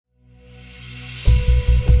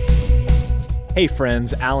Hey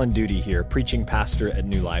friends, Alan Duty here, preaching pastor at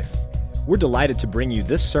New Life. We're delighted to bring you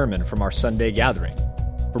this sermon from our Sunday gathering.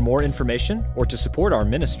 For more information or to support our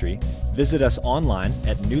ministry, visit us online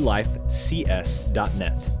at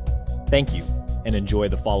newlifecs.net. Thank you, and enjoy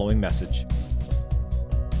the following message.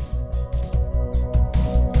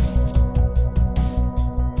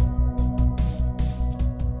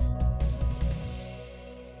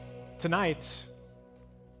 Tonight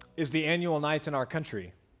is the annual night in our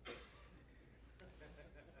country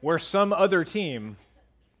where some other team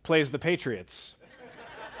plays the Patriots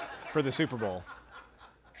for the Super Bowl.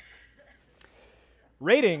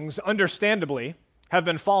 Ratings, understandably, have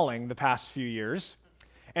been falling the past few years,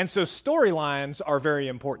 and so storylines are very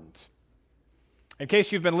important. In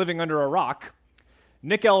case you've been living under a rock,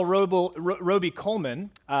 Nickel Roby-Coleman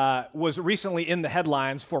was recently in the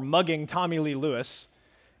headlines for mugging Tommy Lee Lewis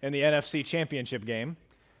in the NFC Championship game,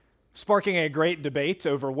 sparking a great debate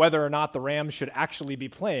over whether or not the Rams should actually be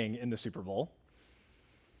playing in the Super Bowl.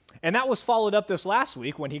 And that was followed up this last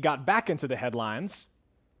week when he got back into the headlines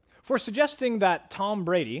for suggesting that Tom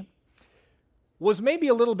Brady was maybe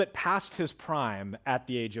a little bit past his prime at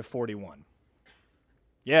the age of 41.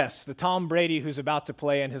 Yes, the Tom Brady who's about to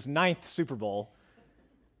play in his 9th Super Bowl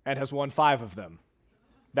and has won 5 of them.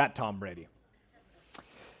 That Tom Brady.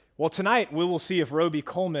 Well, tonight we will see if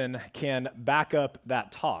Roby-Coleman can back up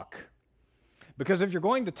that talk. Because if you're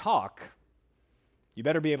going to talk, you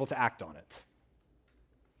better be able to act on it.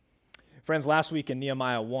 Friends, last week in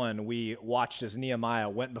Nehemiah 1, we watched as Nehemiah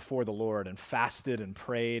went before the Lord and fasted and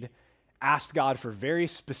prayed, asked God for very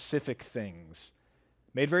specific things,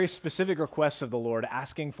 made very specific requests of the Lord,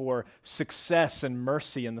 asking for success and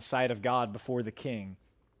mercy in the sight of God before the king.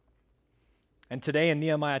 And today in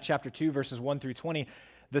Nehemiah chapter 2, verses 1 through 20,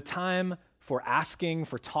 the time for asking,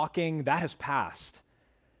 for talking, that has passed.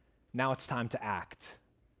 Now it's time to act.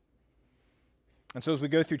 And so as we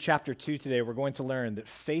go through chapter 2 today, we're going to learn that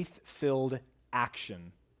faith-filled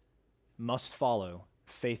action must follow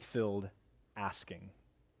faith-filled asking.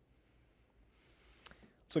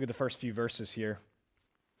 Let's look at the first few verses here.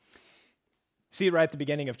 See right at the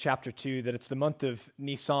beginning of chapter 2 that it's the month of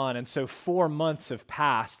Nisan, and so 4 months have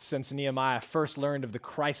passed since Nehemiah first learned of the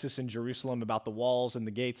crisis in Jerusalem about the walls and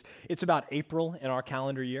the gates. It's about April in our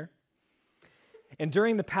calendar year. And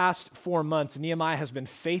during the past 4 months, Nehemiah has been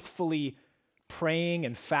faithfully praying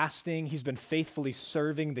and fasting. He's been faithfully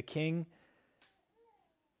serving the king.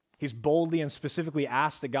 He's boldly and specifically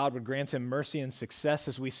asked that God would grant him mercy and success,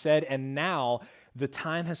 as we said, and now the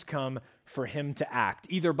time has come for him to act.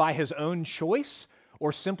 Either by his own choice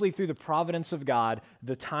or simply through the providence of God,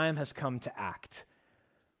 the time has come to act.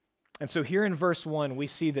 And so here in verse 1, we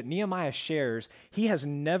see that Nehemiah shares he has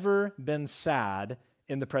never been sad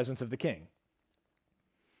in the presence of the king.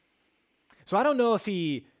 So I don't know if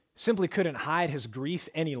he simply couldn't hide his grief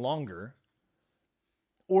any longer,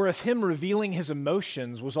 or if him revealing his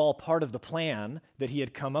emotions was all part of the plan that he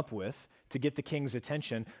had come up with to get the king's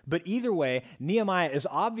attention. But either way, Nehemiah is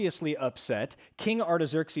obviously upset. King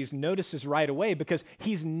Artaxerxes notices right away because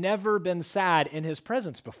he's never been sad in his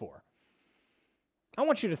presence before. I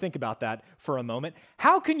want you to think about that for a moment.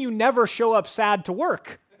 How can you never show up sad to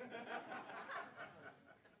work?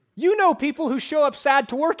 You know people who show up sad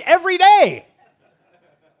to work every day.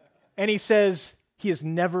 And he says he has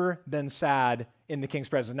never been sad in the king's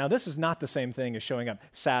presence. Now, this is not the same thing as showing up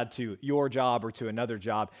sad to your job or to another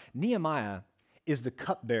job. Nehemiah is the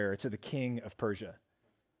cupbearer to the king of Persia,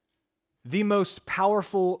 the most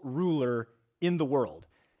powerful ruler in the world.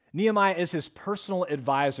 Nehemiah is his personal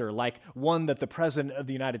advisor, like one that the president of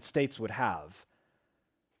the United States would have.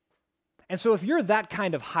 And so if you're that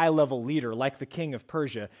kind of high-level leader like the king of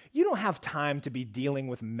Persia, you don't have time to be dealing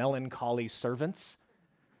with melancholy servants.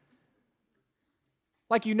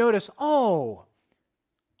 Like you notice, oh,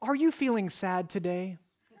 are you feeling sad today?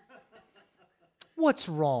 What's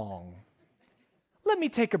wrong? Let me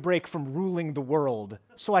take a break from ruling the world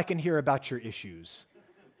so I can hear about your issues.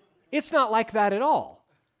 It's not like that at all.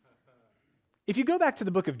 If you go back to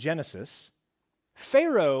the book of Genesis,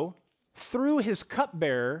 Pharaoh threw his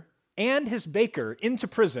cupbearer and his baker into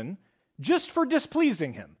prison just for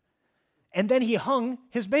displeasing him. And then he hung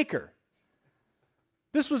his baker.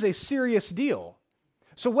 This was a serious deal.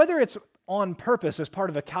 So whether it's on purpose as part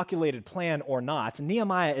of a calculated plan or not,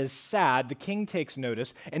 Nehemiah is sad, the king takes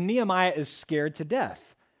notice, and Nehemiah is scared to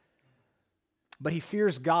death. But he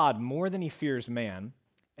fears God more than he fears man,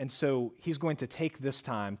 and so he's going to take this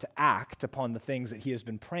time to act upon the things that he has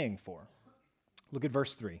been praying for. Look at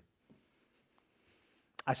verse 3.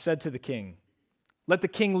 I said to the king, "Let the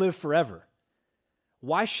king live forever.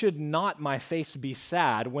 Why should not my face be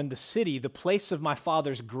sad when the city, the place of my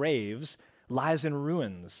father's graves, lies in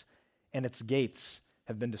ruins, and its gates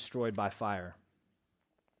have been destroyed by fire.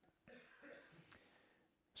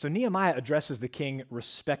 So Nehemiah addresses the king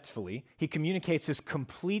respectfully. He communicates his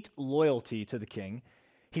complete loyalty to the king.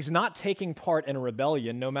 He's not taking part in a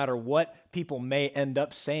rebellion, no matter what people may end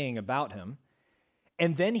up saying about him.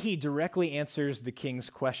 And then he directly answers the king's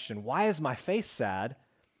question, "Why is my face sad?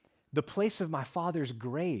 The place of my father's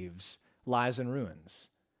graves lies in ruins."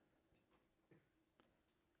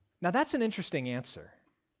 Now that's an interesting answer.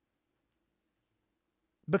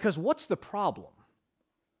 Because what's the problem?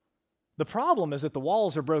 The problem is that the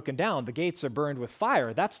walls are broken down, the gates are burned with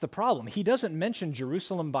fire. That's the problem. He doesn't mention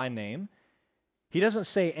Jerusalem by name. He doesn't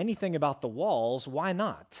say anything about the walls. Why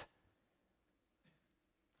not?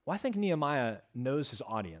 Well, I think Nehemiah knows his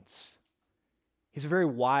audience. He's a very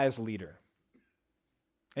wise leader.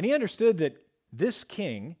 And he understood that this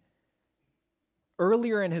king,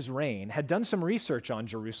 earlier in his reign, had done some research on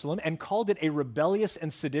Jerusalem and called it a rebellious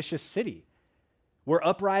and seditious city, where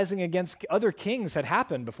uprising against other kings had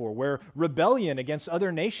happened before, where rebellion against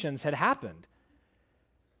other nations had happened.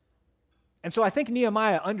 And so I think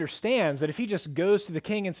Nehemiah understands that if he just goes to the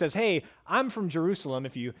king and says, "Hey, I'm from Jerusalem,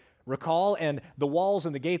 if you recall, and the walls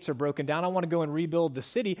and the gates are broken down, I want to go and rebuild the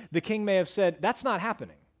city," the king may have said, "That's not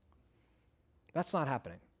happening. That's not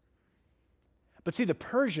happening." But see, the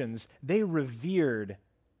Persians, they revered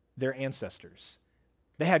their ancestors.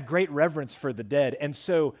 They had great reverence for the dead, and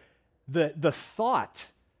so the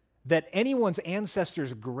thought that anyone's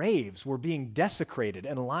ancestors' graves were being desecrated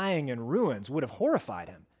and lying in ruins would have horrified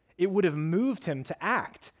him. It would have moved him to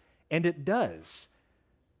act, and it does.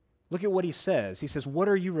 Look at what he says. He says, "What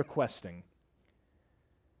are you requesting?"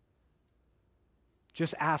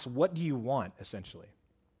 Just ask, what do you want, essentially?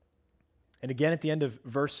 And again, at the end of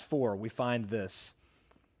verse 4, we find this.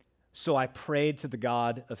 "So I prayed to the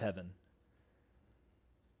God of heaven."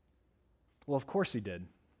 Well, of course he did.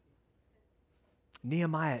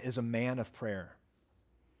 Nehemiah is a man of prayer.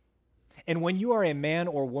 And when you are a man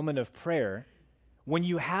or woman of prayer, when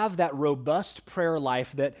you have that robust prayer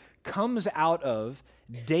life that comes out of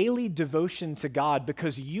daily devotion to God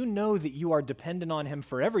because you know that you are dependent on Him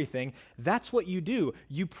for everything, that's what you do.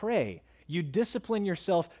 You pray. You discipline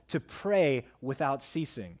yourself to pray without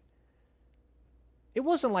ceasing. It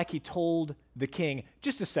wasn't like he told the king,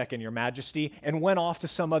 "Just a second, Your Majesty," and went off to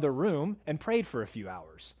some other room and prayed for a few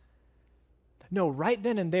hours. No, right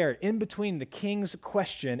then and there, in between the king's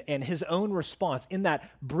question and his own response, in that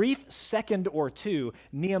brief second or two,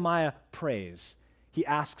 Nehemiah prays. He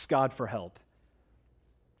asks God for help.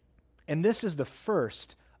 And this is the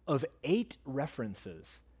first of 8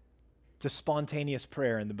 references to spontaneous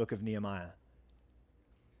prayer in the book of Nehemiah.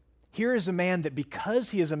 Here is a man that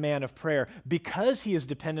because he is a man of prayer, because he is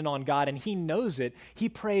dependent on God and he knows it, he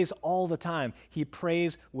prays all the time. He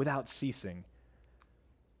prays without ceasing.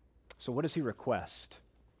 So what does he request?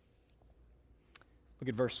 Look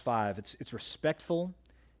at verse 5. It's respectful,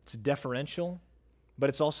 it's deferential, but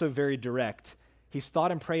it's also very direct. He's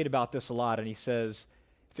thought and prayed about this a lot, and he says,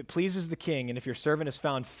 "If it pleases the king, and if your servant has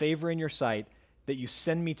found favor in your sight, that you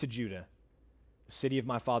send me to Judah, the city of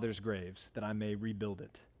my father's graves, that I may rebuild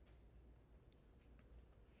it."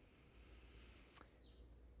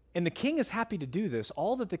 And the king is happy to do this.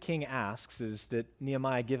 All that the king asks is that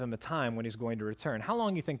Nehemiah give him a time when he's going to return. How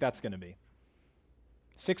long do you think that's going to be?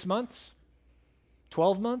 6 months?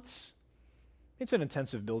 12 months? It's an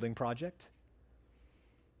intensive building project.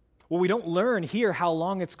 Well, we don't learn here how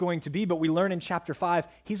long it's going to be, but we learn in chapter 5,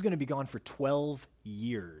 he's going to be gone for 12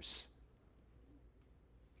 years.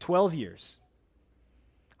 12 years.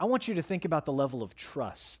 I want you to think about the level of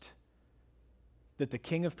trust that the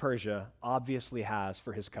king of Persia obviously has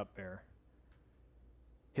for his cupbearer.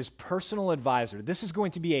 His personal advisor. This is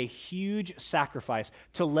going to be a huge sacrifice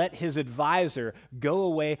to let his advisor go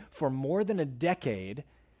away for more than a decade,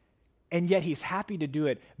 and yet he's happy to do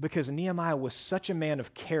it because Nehemiah was such a man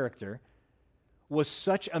of character, was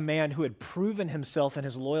such a man who had proven himself and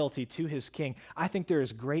his loyalty to his king. I think there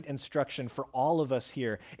is great instruction for all of us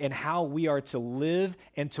here in how we are to live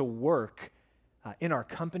and to work in our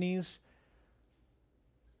companies,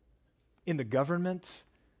 in the government,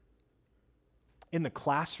 in the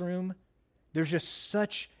classroom. There's just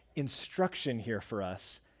such instruction here for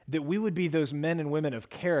us that we would be those men and women of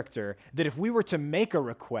character that if we were to make a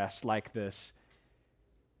request like this,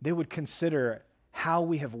 they would consider how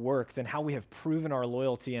we have worked and how we have proven our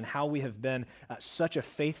loyalty and how we have been such a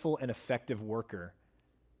faithful and effective worker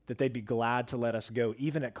that they'd be glad to let us go,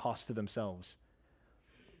 even at cost to themselves.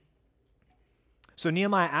 So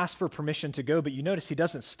Nehemiah asks for permission to go, but you notice he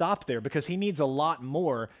doesn't stop there because he needs a lot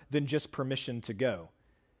more than just permission to go.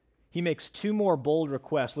 he makes two more bold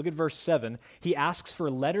requests. Look at verse 7. He asks for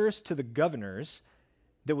letters to the governors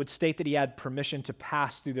that would state that he had permission to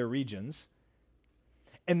pass through their regions.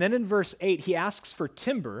 And then in verse 8, he asks for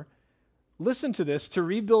timber, listen to this, to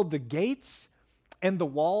rebuild the gates and the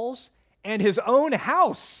walls and his own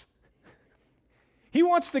house. He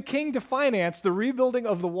wants the king to finance the rebuilding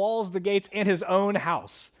of the walls, the gates, and his own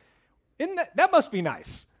house. That must be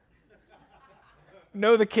nice.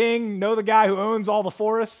 Know the king, know the guy who owns all the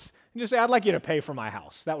forests, and just say, I'd like you to pay for my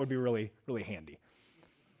house. That would be really, really handy.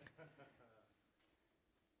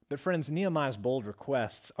 But friends, Nehemiah's bold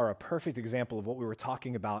requests are a perfect example of what we were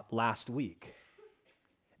talking about last week.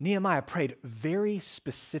 Nehemiah prayed very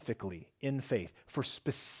specifically in faith for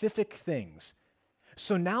specific things.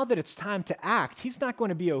 So now that it's time to act, he's not going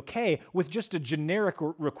to be okay with just a generic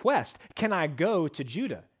request. Can I go to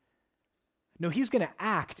Judah? No, he's going to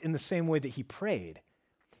act in the same way that he prayed.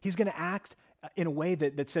 He's going to act in a way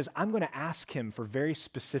that says, I'm going to ask him for very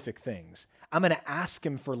specific things. I'm going to ask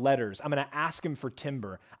him for letters. I'm going to ask him for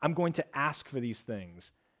timber. I'm going to ask for these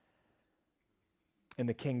things. And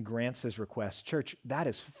the king grants his request. Church, that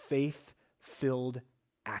is faith-filled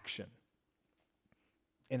action.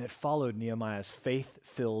 And it followed Nehemiah's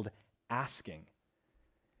faith-filled asking.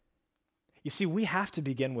 You see, we have to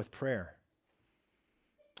begin with prayer.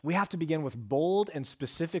 We have to begin with bold and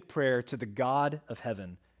specific prayer to the God of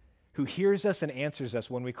heaven, who hears us and answers us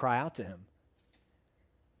when we cry out to him.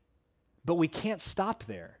 But we can't stop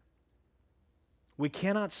there. We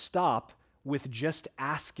cannot stop with just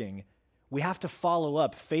asking. We have to follow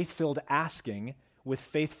up faith-filled asking with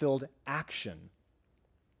faith-filled action.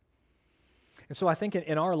 And so I think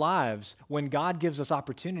in our lives, when God gives us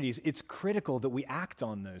opportunities, it's critical that we act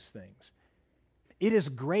on those things. It is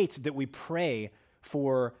great that we pray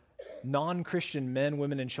for non-Christian men,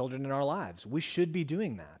 women, and children in our lives. We should be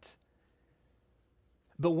doing that.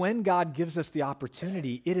 But when God gives us the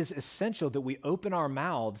opportunity, it is essential that we open our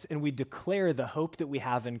mouths and we declare the hope that we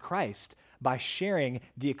have in Christ by sharing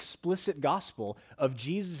the explicit gospel of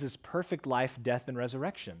Jesus' perfect life, death, and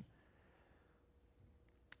resurrection.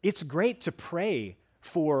 It's great to pray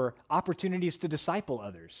for opportunities to disciple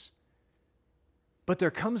others. But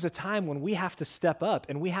there comes a time when we have to step up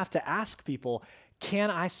and we have to ask people,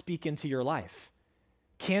 can I speak into your life?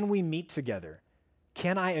 Can we meet together?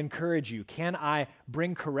 Can I encourage you? Can I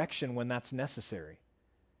bring correction when that's necessary?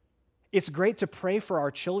 It's great to pray for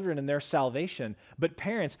our children and their salvation, but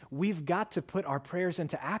parents, we've got to put our prayers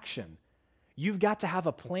into action. You've got to have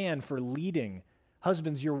a plan for leading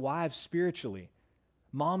husbands, your wives spiritually,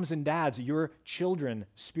 moms and dads, your children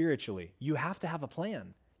spiritually. You have to have a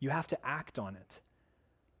plan. You have to act on it.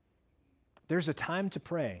 There's a time to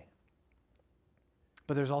pray,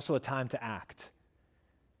 but there's also a time to act.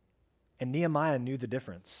 And Nehemiah knew the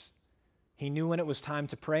difference. He knew when it was time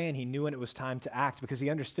to pray and he knew when it was time to act because he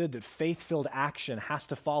understood that faith-filled action has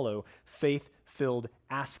to follow faith-filled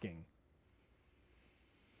asking.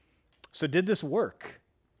 So did this work?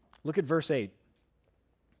 Look at verse 8.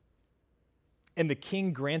 And the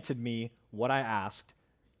king granted me what I asked,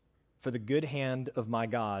 for the good hand of my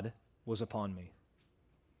God was upon me.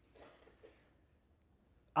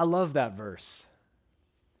 I love that verse,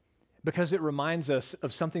 because it reminds us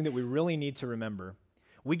of something that we really need to remember.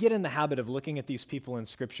 We get in the habit of looking at these people in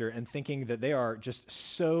Scripture and thinking that they are just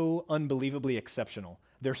so unbelievably exceptional.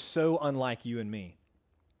 They're so unlike you and me.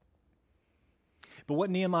 But what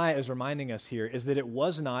Nehemiah is reminding us here is that it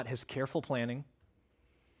was not his careful planning.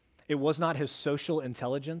 It was not his social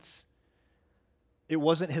intelligence. It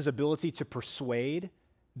wasn't his ability to persuade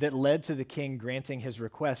that led to the king granting his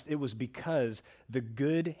request. It was because the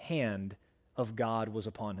good hand of God was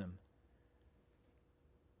upon him.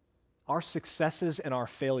 Our successes and our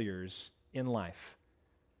failures in life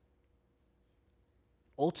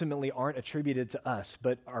ultimately aren't attributed to us,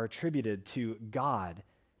 but are attributed to God,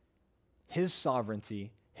 his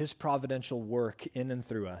sovereignty, his providential work in and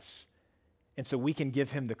through us. And so we can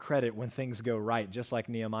give him the credit when things go right, just like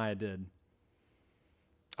Nehemiah did.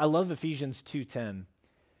 I love Ephesians 2:10.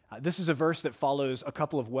 This is a verse that follows a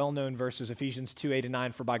couple of well-known verses, Ephesians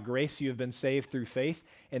 2:8-9. For by grace you have been saved through faith,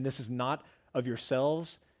 and this is not of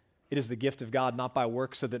yourselves. It is the gift of God, not by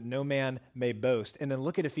works, so that no man may boast. And then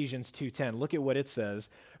look at Ephesians 2:10. Look at what it says.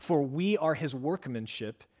 For we are his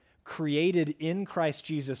workmanship, created in Christ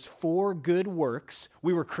Jesus for good works.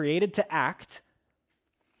 We were created to act,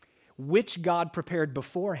 which God prepared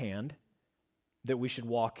beforehand that we should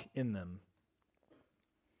walk in them.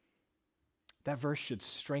 That verse should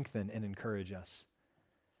strengthen and encourage us.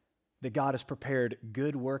 That God has prepared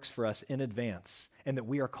good works for us in advance, and that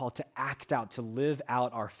we are called to act out, to live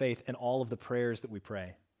out our faith in all of the prayers that we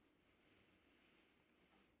pray.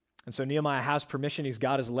 And so Nehemiah has permission. He's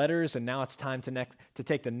got his letters, and now it's time to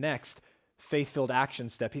take the next faith-filled action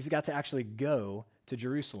step. He's got to actually go to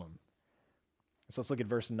Jerusalem. So let's look at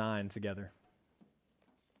verse 9 together.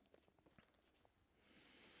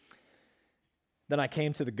 Then I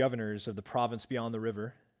came to the governors of the province beyond the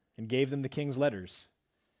river and gave them the king's letters.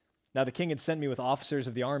 Now the king had sent me with officers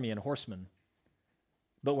of the army and horsemen.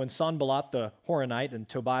 But when Sanballat the Horonite and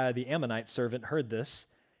Tobiah the Ammonite servant heard this,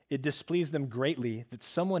 it displeased them greatly that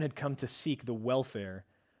someone had come to seek the welfare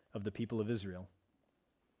of the people of Israel.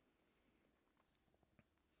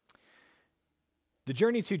 The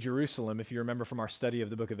journey to Jerusalem, if you remember from our study of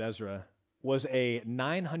the book of Ezra, was a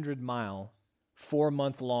 900-mile,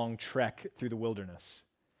 4-month-long trek through the wilderness.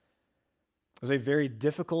 It was a very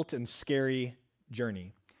difficult and scary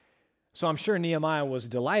journey. So I'm sure Nehemiah was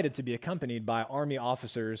delighted to be accompanied by army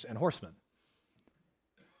officers and horsemen.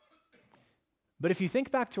 But if you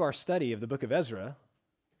think back to our study of the book of Ezra,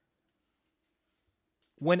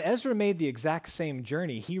 when Ezra made the exact same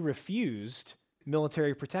journey, he refused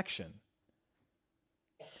military protection.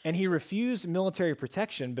 And he refused military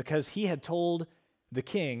protection because he had told the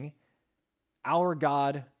king, our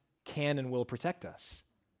God can and will protect us.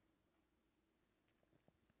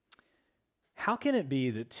 How can it be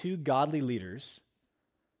that two godly leaders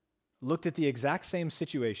looked at the exact same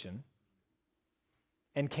situation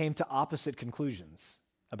and came to opposite conclusions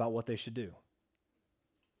about what they should do?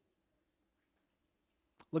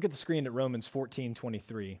 Look at the screen at Romans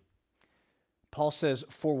 14:23. Paul says,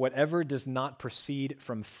 "For whatever does not proceed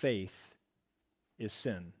from faith is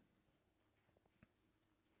sin."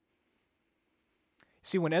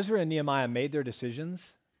 See, when Ezra and Nehemiah made their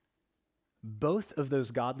decisions, both of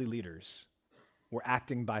those godly leaders were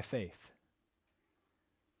acting by faith.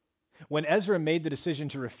 When Ezra made the decision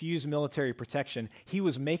to refuse military protection, he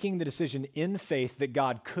was making the decision in faith that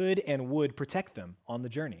God could and would protect them on the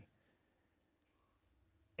journey.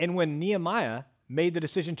 And when Nehemiah made the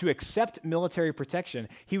decision to accept military protection,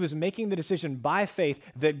 he was making the decision by faith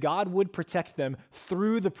that God would protect them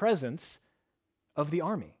through the presence of the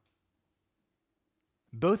army.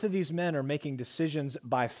 Both of these men are making decisions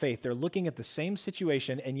by faith. They're looking at the same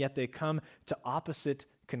situation, and yet they come to opposite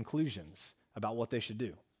conclusions about what they should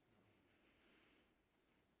do.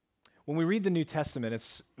 When we read the New Testament,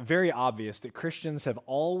 it's very obvious that Christians have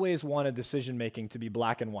always wanted decision-making to be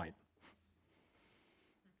black and white.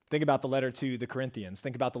 Think about the letter to the Corinthians.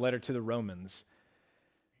 Think about the letter to the Romans.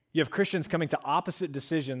 You have Christians coming to opposite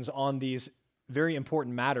decisions on these very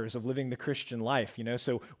important matters of living the Christian life,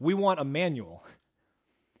 So we want a manual.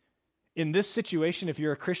 In this situation, if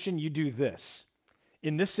you're a Christian, you do this.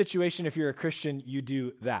 In this situation, if you're a Christian, you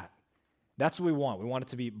do that. That's what we want. We want it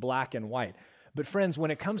to be black and white. But friends,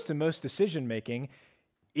 when it comes to most decision-making,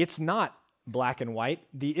 it's not black and white.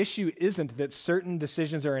 The issue isn't that certain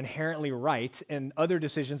decisions are inherently right and other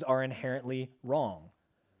decisions are inherently wrong.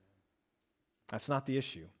 That's not the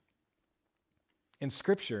issue. In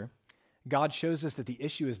Scripture, God shows us that the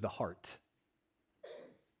issue is the heart.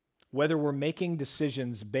 Whether we're making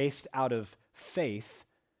decisions based out of faith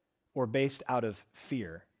or based out of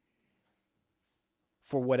fear.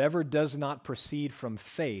 For whatever does not proceed from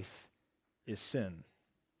faith is sin.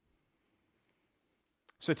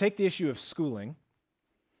 So take the issue of schooling.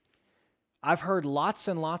 I've heard lots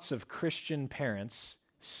and lots of Christian parents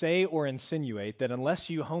say or insinuate that unless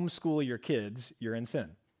you homeschool your kids, you're in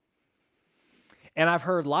sin. And I've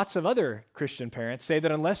heard lots of other Christian parents say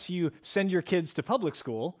that unless you send your kids to public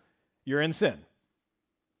school, you're in sin.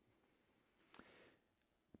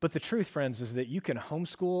 But the truth, friends, is that you can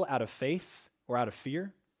homeschool out of faith or out of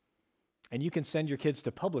fear, and you can send your kids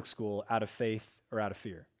to public school out of faith or out of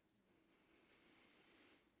fear.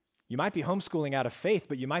 You might be homeschooling out of faith,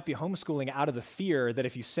 but you might be homeschooling out of the fear that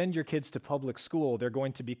if you send your kids to public school, they're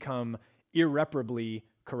going to become irreparably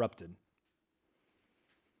corrupted.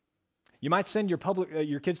 You might send your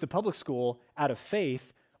kids to public school out of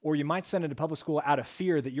faith, or you might send them to public school out of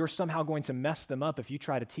fear that you're somehow going to mess them up if you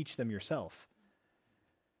try to teach them yourself.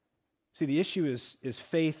 See, the issue is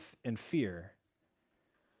faith and fear.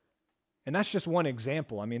 And that's just one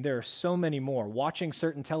example. I mean, there are so many more. Watching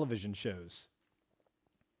certain television shows.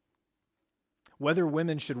 Whether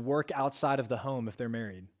women should work outside of the home if they're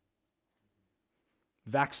married.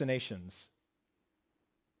 Vaccinations.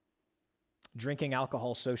 Drinking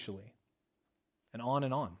alcohol socially. And on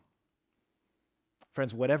and on.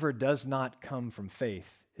 Friends, whatever does not come from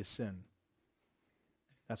faith is sin.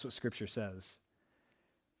 That's what Scripture says.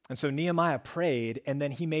 And so Nehemiah prayed, and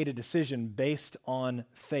then he made a decision based on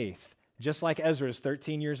faith, just like Ezra's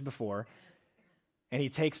 13 years before, and he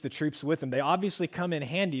takes the troops with him. They obviously come in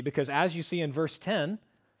handy because as you see in verse 10,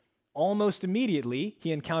 Almost immediately,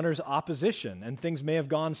 he encounters opposition, and things may have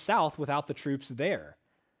gone south without the troops there.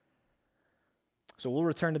 So we'll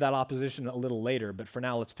return to that opposition a little later, but for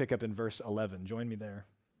now, let's pick up in verse 11. Join me there.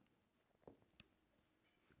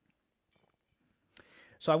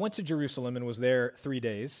 So I went to Jerusalem and was there 3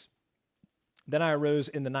 days. Then I arose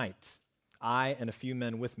in the night, I and a few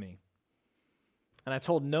men with me. And I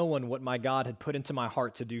told no one what my God had put into my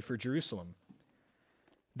heart to do for Jerusalem.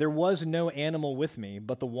 There was no animal with me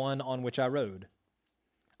but the one on which I rode.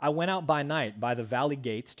 I went out by night by the valley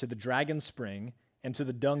gate to the dragon spring and to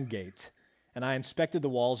the dung gate, and I inspected the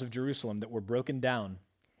walls of Jerusalem that were broken down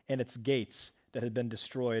and its gates that had been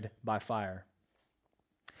destroyed by fire.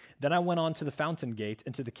 Then I went on to the fountain gate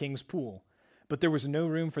and to the king's pool, but there was no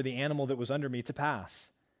room for the animal that was under me to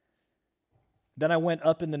pass. Then I went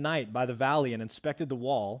up in the night by the valley and inspected the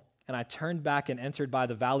wall, and I turned back and entered by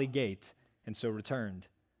the valley gate, and so returned.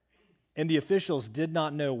 And the officials did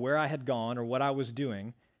not know where I had gone or what I was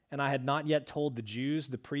doing, and I had not yet told the Jews,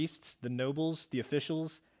 the priests, the nobles, the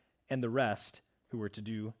officials, and the rest who were to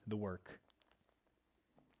do the work.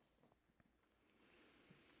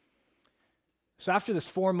 So after this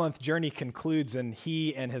 4-month journey concludes and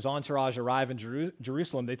he and his entourage arrive in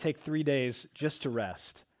Jerusalem, they take 3 days just to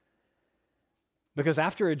rest. Because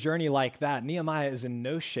after a journey like that, Nehemiah is in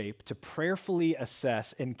no shape to prayerfully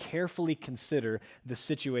assess and carefully consider the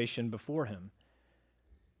situation before him.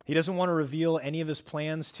 He doesn't want to reveal any of his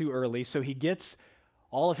plans too early, so he gets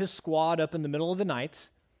all of his squad up in the middle of the night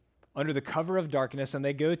under the cover of darkness, and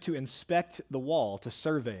they go to inspect the wall, to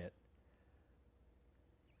survey it.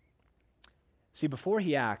 See, before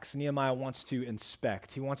he acts, Nehemiah wants to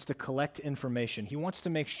inspect. He wants to collect information. He wants to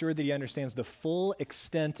make sure that he understands the full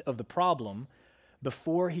extent of the problem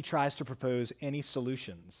before he tries to propose any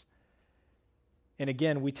solutions. And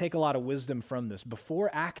again, we take a lot of wisdom from this. Before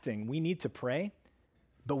acting, we need to pray,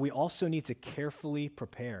 but we also need to carefully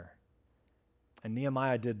prepare. And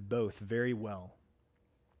Nehemiah did both very well.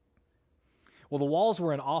 Well, the walls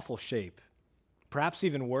were in awful shape, perhaps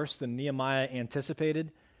even worse than Nehemiah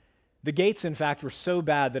anticipated. The gates, in fact, were so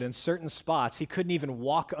bad that in certain spots he couldn't even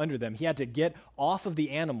walk under them. He had to get off of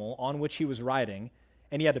the animal on which he was riding,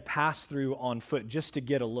 and he had to pass through on foot just to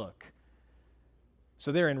get a look.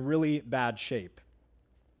 So they're in really bad shape.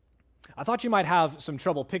 I thought you might have some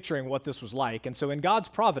trouble picturing what this was like, and so in God's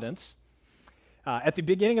providence, at the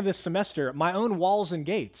beginning of this semester, my own walls and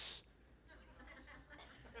gates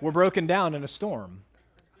were broken down in a storm.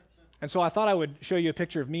 And so I thought I would show you a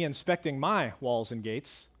picture of me inspecting my walls and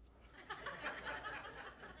gates.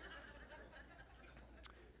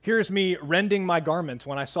 Here's me rending my garment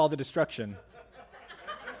when I saw the destruction.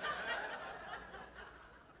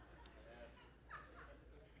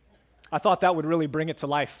 I thought that would really bring it to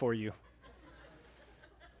life for you,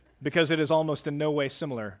 because it is almost in no way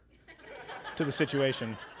similar to the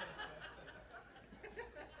situation.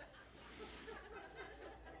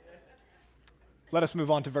 Let us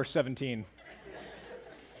move on to verse 17.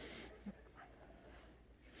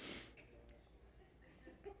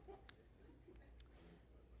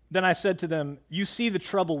 Then I said to them, "You see the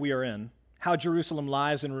trouble we are in, how Jerusalem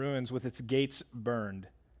lies in ruins with its gates burned.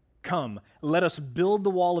 Come, let us build the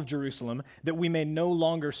wall of Jerusalem, that we may no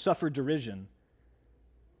longer suffer derision."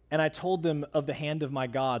 And I told them of the hand of my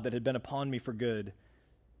God that had been upon me for good,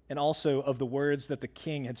 and also of the words that the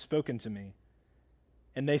king had spoken to me.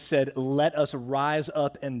 And they said, "Let us rise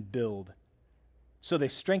up and build." So they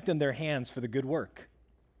strengthened their hands for the good work.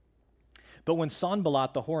 But when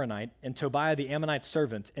Sanballat the Horonite and Tobiah the Ammonite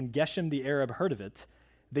servant and Geshem the Arab heard of it,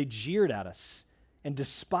 they jeered at us and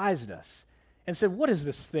despised us and said, "What is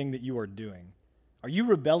this thing that you are doing? Are you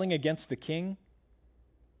rebelling against the king?"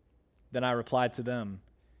 Then I replied to them,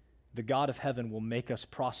 "The God of heaven will make us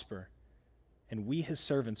prosper, and we his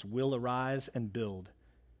servants will arise and build,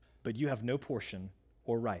 but you have no portion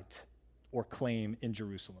or right or claim in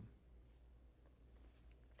Jerusalem."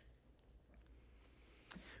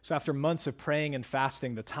 So after months of praying and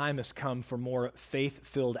fasting, the time has come for more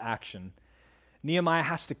faith-filled action. Nehemiah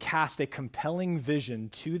has to cast a compelling vision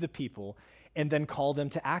to the people and then call them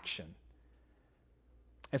to action.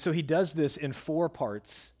 And so he does this in 4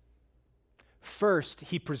 parts. First,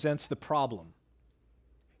 he presents the problem.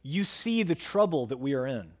 You see the trouble that we are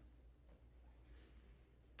in.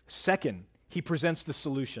 Second, he presents the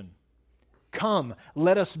solution. Come,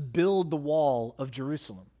 let us build the wall of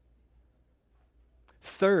Jerusalem.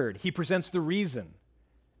 Third, he presents the reason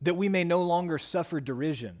that we may no longer suffer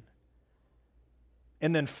derision.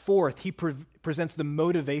 And then fourth, he presents the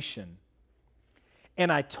motivation.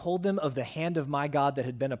 And I told them of the hand of my God that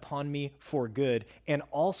had been upon me for good, and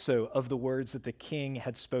also of the words that the king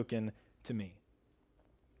had spoken to me.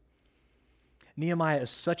 Nehemiah is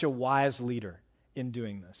such a wise leader in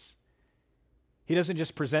doing this. He doesn't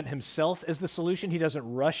just present himself as the solution. He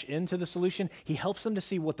doesn't rush into the solution. He helps them to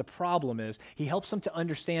see what the problem is. He helps them to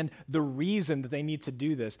understand the reason that they need to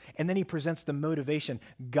do this. And then he presents the motivation.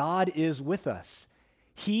 God is with us.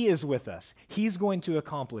 He is with us. He's going to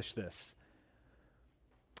accomplish this.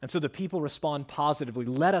 And so the people respond positively.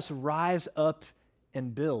 Let us rise up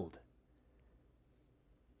and build.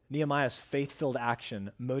 Nehemiah's faith-filled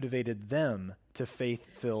action motivated them to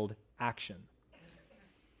faith-filled action.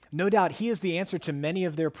 No doubt he is the answer to many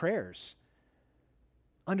of their prayers.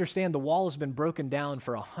 Understand, the wall has been broken down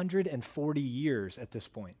for 140 years at this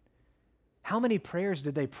point. How many prayers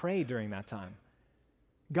did they pray during that time?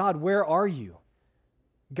 God, where are you?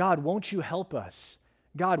 God, won't you help us?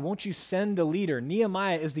 God, won't you send the leader?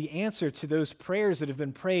 Nehemiah is the answer to those prayers that have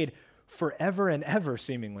been prayed forever and ever,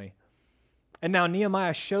 seemingly. And now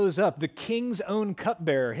Nehemiah shows up, the king's own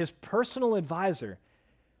cupbearer, his personal advisor.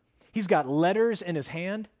 He's got letters in his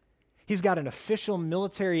hand. He's got an official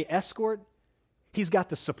military escort. He's got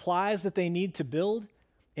the supplies that they need to build,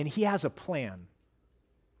 and he has a plan.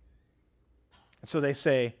 And so they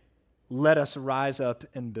say, let us rise up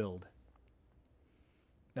and build.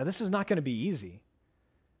 Now, this is not going to be easy.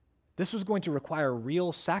 This was going to require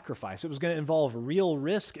real sacrifice. It was going to involve real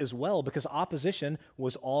risk as well, because opposition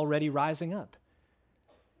was already rising up.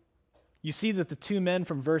 You see that the two men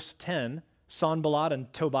from verse 10, Sanballat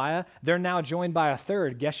and Tobiah, they're now joined by a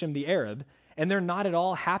third, Geshem the Arab, and they're not at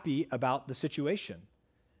all happy about the situation.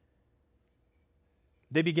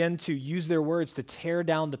 They begin to use their words to tear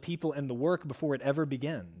down the people and the work before it ever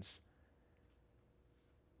begins.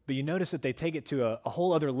 But you notice that they take it to a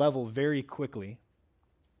whole other level very quickly.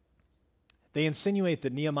 They insinuate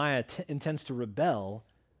that Nehemiah intends to rebel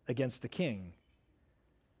against the king.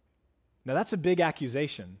 Now, that's a big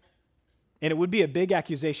accusation. And it would be a big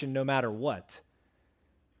accusation no matter what.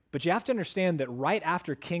 But you have to understand that right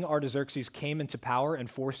after King Artaxerxes came into power in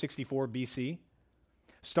 464 BC,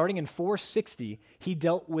 starting in 460, he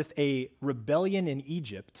dealt with a rebellion in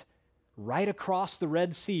Egypt right across the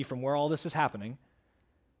Red Sea from where all this is happening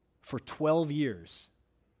for 12 years.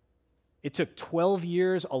 It took 12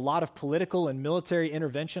 years, a lot of political and military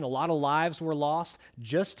intervention, a lot of lives were lost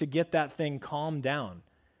just to get that thing calmed down.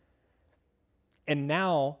 And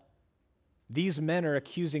now, these men are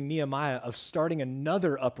accusing Nehemiah of starting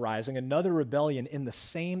another uprising, another rebellion in the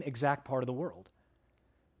same exact part of the world.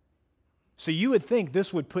 So you would think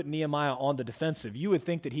this would put Nehemiah on the defensive. You would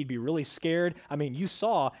think that he'd be really scared. I mean, you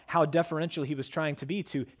saw how deferential he was trying to be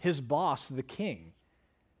to his boss, the king.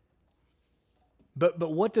 But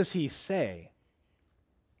what does he say?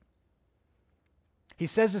 He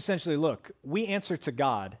says essentially, look, we answer to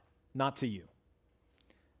God, not to you.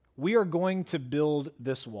 We are going to build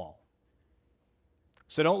this wall.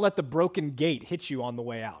 So don't let the broken gate hit you on the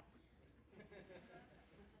way out.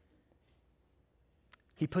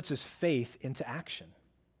 He puts his faith into action.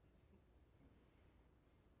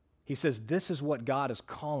 He says, this is what God is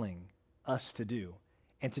calling us to do.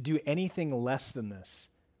 And to do anything less than this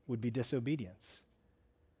would be disobedience.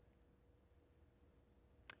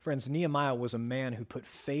 Friends, Nehemiah was a man who put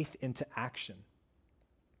faith into action.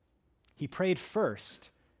 He prayed first,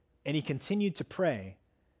 and he continued to pray,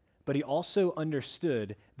 but he also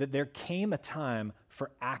understood that there came a time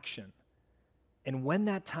for action. And when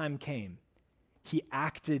that time came, he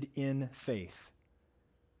acted in faith.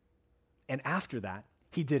 And after that,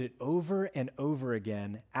 he did it over and over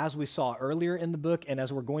again, as we saw earlier in the book and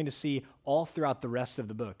as we're going to see all throughout the rest of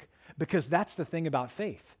the book. Because that's the thing about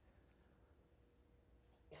faith.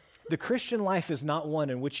 The Christian life is not one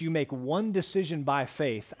in which you make one decision by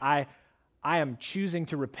faith. I am choosing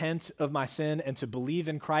to repent of my sin and to believe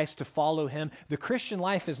in Christ, to follow him. The Christian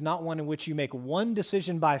life is not one in which you make one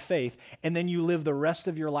decision by faith and then you live the rest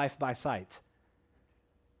of your life by sight.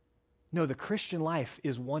 No, the Christian life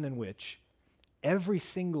is one in which every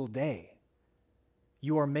single day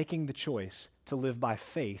you are making the choice to live by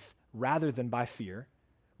faith rather than by fear,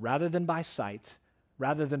 rather than by sight,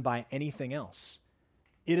 rather than by anything else.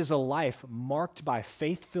 It is a life marked by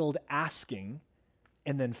faith-filled asking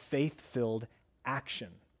and then faith-filled action.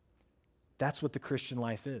 That's what the Christian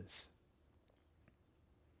life is.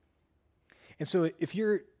 And so if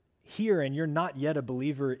you're here and you're not yet a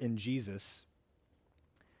believer in Jesus,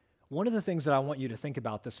 one of the things that I want you to think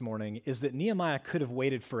about this morning is that Nehemiah could have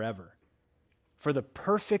waited forever for the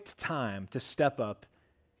perfect time to step up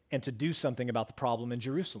and to do something about the problem in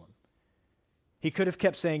Jerusalem. He could have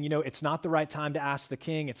kept saying, it's not the right time to ask the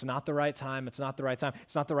king. It's not the right time. It's not the right time.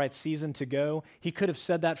 It's not the right season to go. He could have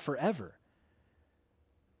said that forever.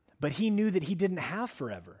 But he knew that he didn't have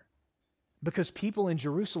forever because people in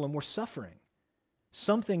Jerusalem were suffering.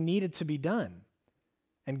 Something needed to be done,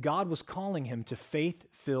 and God was calling him to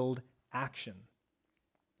faith-filled action.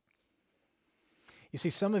 You see,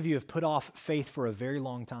 some of you have put off faith for a very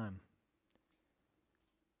long time.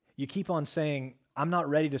 You keep on saying, I'm not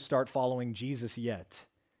ready to start following Jesus yet.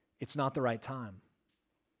 It's not the right time.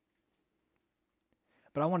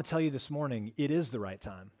 But I want to tell you this morning, it is the right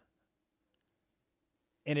time.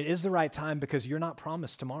 And it is the right time because you're not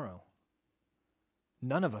promised tomorrow.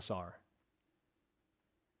 None of us are.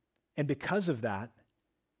 And because of that,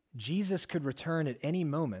 Jesus could return at any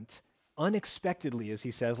moment, unexpectedly, as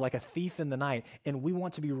he says, like a thief in the night, and we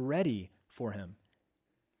want to be ready for him.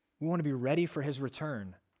 We want to be ready for his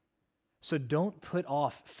return. So don't put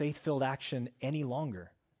off faith-filled action any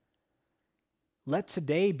longer. Let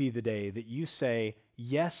today be the day that you say,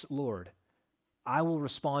 yes, Lord, I will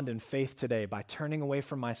respond in faith today by turning away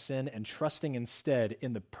from my sin and trusting instead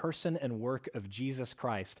in the person and work of Jesus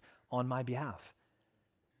Christ on my behalf.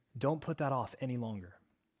 Don't put that off any longer.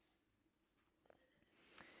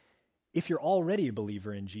 If you're already a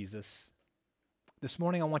believer in Jesus, this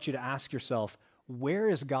morning I want you to ask yourself, where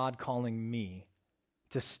is God calling me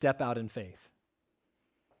to step out in faith?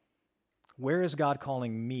 Where is God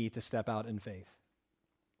calling me to step out in faith?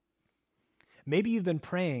 Maybe you've been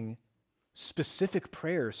praying specific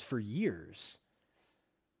prayers for years,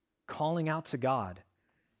 calling out to God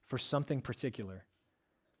for something particular.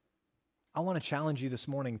 I want to challenge you this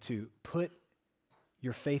morning to put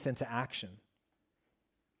your faith into action.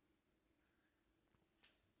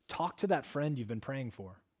 Talk to that friend you've been praying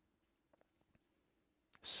for.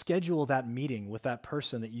 Schedule that meeting with that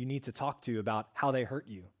person that you need to talk to about how they hurt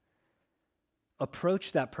you.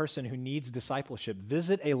 Approach that person who needs discipleship.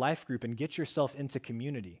 Visit a life group and get yourself into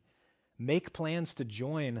community. Make plans to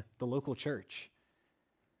join the local church.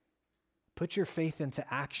 Put your faith into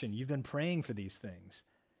action. You've been praying for these things.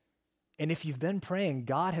 And if you've been praying,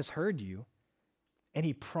 God has heard you, and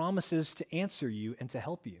he promises to answer you and to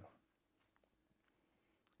help you.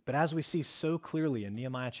 But as we see so clearly in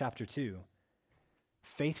Nehemiah chapter 2,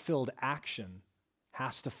 faith-filled action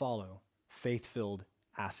has to follow faith-filled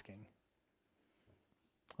asking.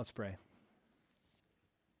 Let's pray.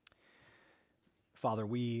 Father,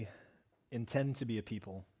 we intend to be a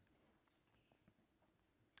people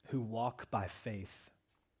who walk by faith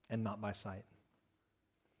and not by sight.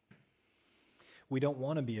 We don't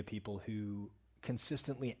want to be a people who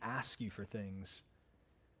consistently ask you for things,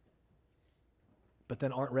 but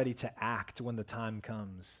then aren't ready to act when the time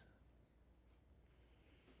comes.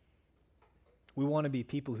 We want to be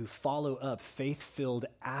people who follow up faith-filled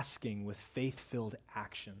asking with faith-filled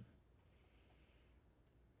action.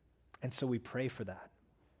 And so we pray for that.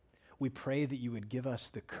 We pray that you would give us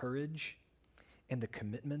the courage and the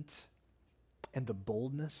commitment and the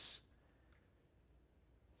boldness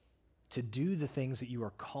to do the things that you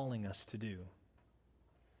are calling us to do.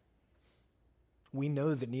 We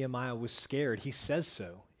know that Nehemiah was scared. He says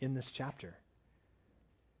so in this chapter.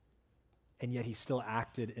 And yet he still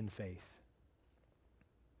acted in faith.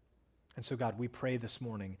 And so, God, we pray this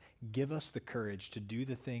morning, give us the courage to do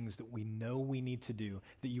the things that we know we need to do,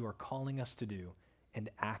 that you are calling us to do, and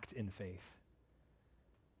act in faith.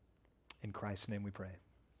 In Christ's name we pray.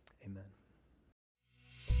 Amen.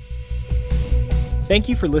 Thank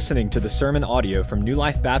you for listening to the sermon audio from New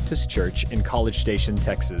Life Baptist Church in College Station,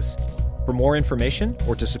 Texas. For more information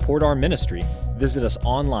or to support our ministry, visit us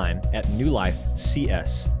online at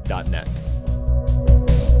newlifecs.net.